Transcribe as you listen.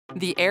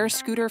The Air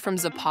Scooter from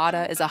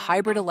Zapata is a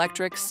hybrid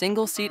electric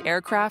single-seat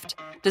aircraft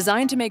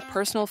designed to make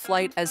personal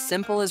flight as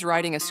simple as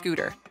riding a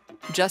scooter,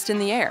 just in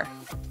the air.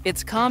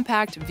 Its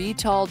compact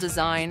VTOL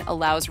design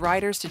allows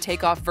riders to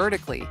take off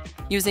vertically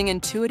using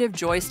intuitive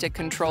joystick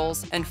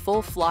controls and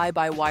full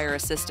fly-by-wire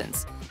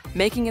assistance,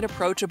 making it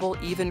approachable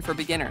even for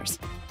beginners.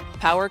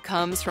 Power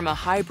comes from a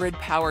hybrid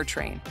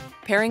powertrain,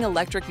 pairing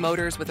electric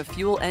motors with a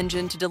fuel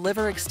engine to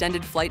deliver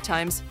extended flight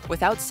times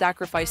without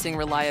sacrificing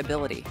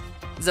reliability.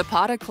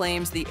 Zapata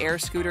claims the Air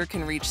Scooter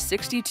can reach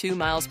 62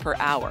 miles per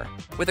hour,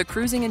 with a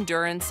cruising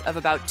endurance of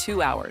about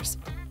 2 hours.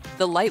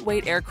 The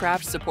lightweight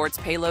aircraft supports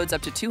payloads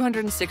up to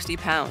 260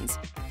 pounds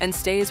and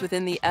stays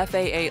within the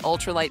FAA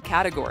ultralight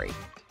category,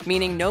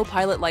 meaning no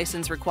pilot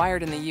license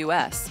required in the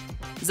US.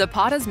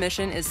 Zapata's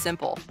mission is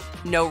simple: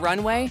 no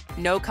runway,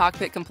 no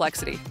cockpit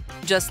complexity.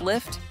 Just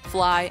lift,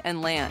 fly,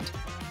 and land.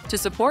 To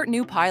support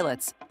new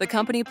pilots, the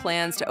company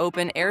plans to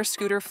open Air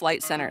Scooter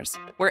flight centers,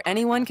 where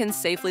anyone can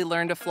safely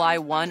learn to fly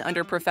one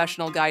under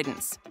professional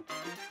guidance.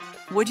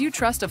 Would you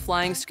trust a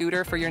flying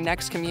scooter for your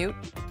next commute?